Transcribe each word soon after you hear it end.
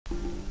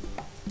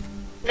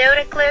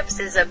Nodeclipse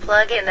is a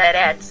plugin that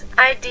adds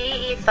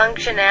IDE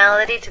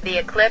functionality to the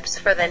Eclipse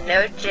for the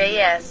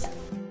Node.js.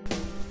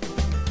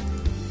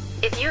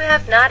 If you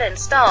have not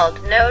installed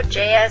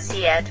Node.js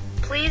yet,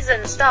 please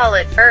install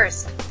it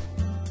first.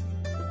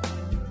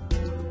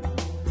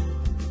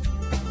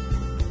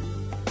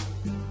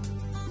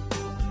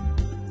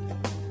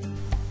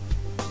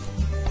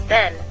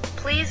 Then,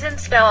 please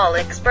install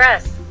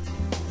Express.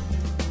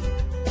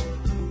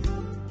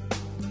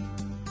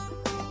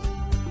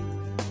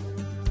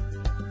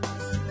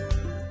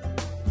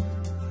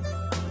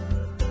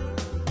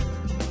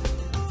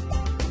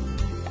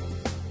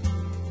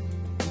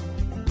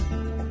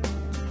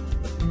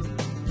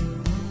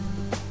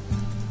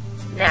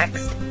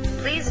 Next,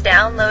 please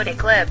download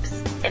Eclipse,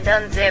 and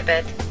unzip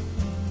it.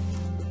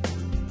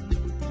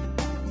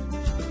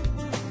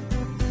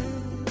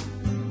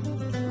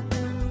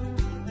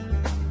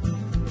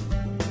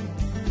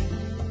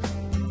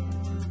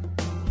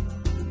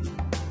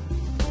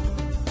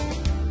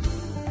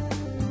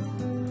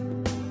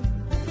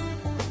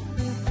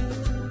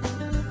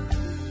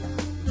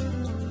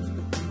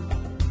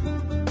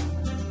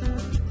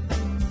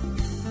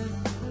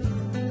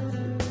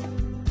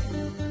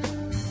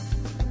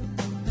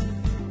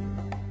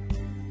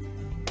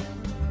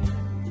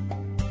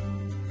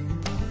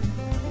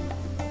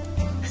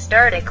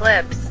 Start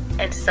Eclipse,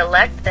 and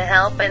select the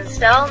Help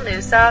Install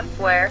New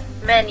Software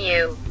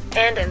menu,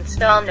 and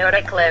install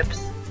Nodeclipse.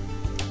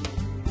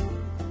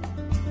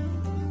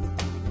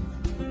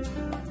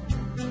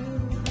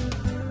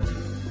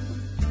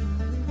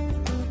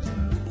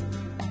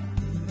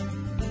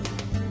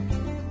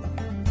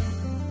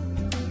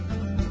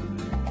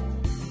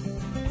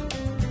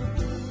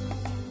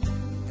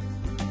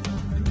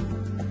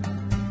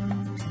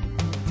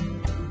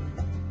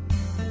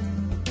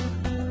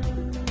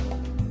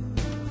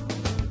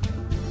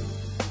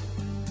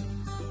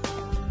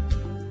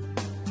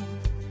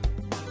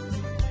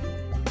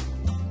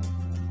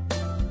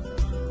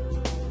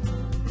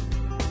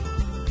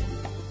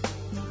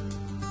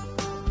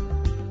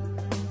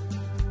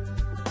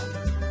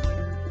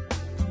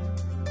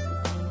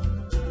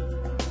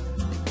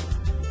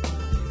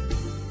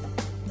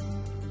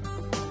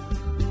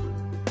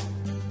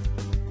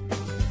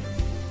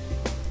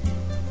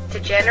 To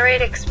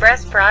generate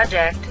Express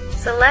project,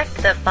 select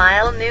the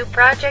File New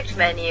Project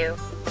menu.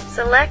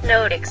 Select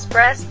Node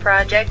Express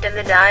Project in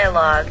the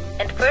dialog,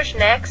 and push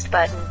Next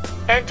button.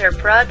 Enter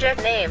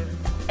project name,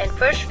 and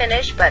push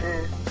Finish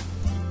button.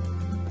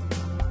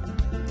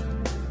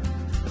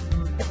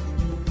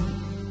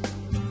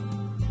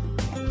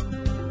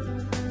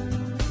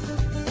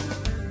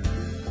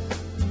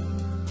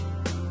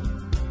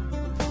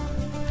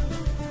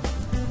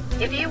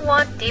 If you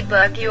want to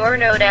debug your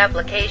Node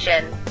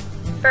application,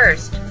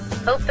 first,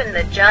 open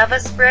the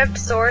JavaScript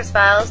source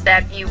files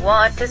that you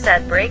want to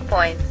set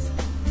breakpoints.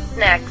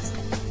 Next,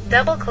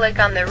 double-click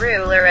on the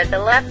ruler at the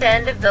left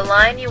end of the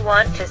line you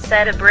want to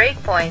set a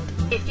breakpoint.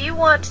 If you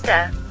want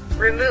to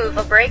remove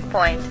a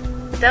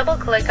breakpoint,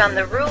 double-click on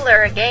the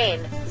ruler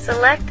again.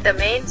 Select the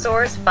main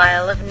source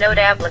file of Node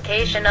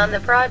application on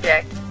the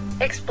Project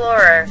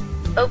Explorer.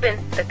 Open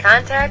the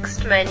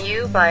context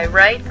menu by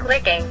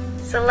right-clicking.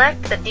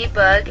 Select the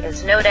Debug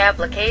as Node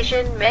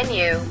application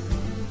menu.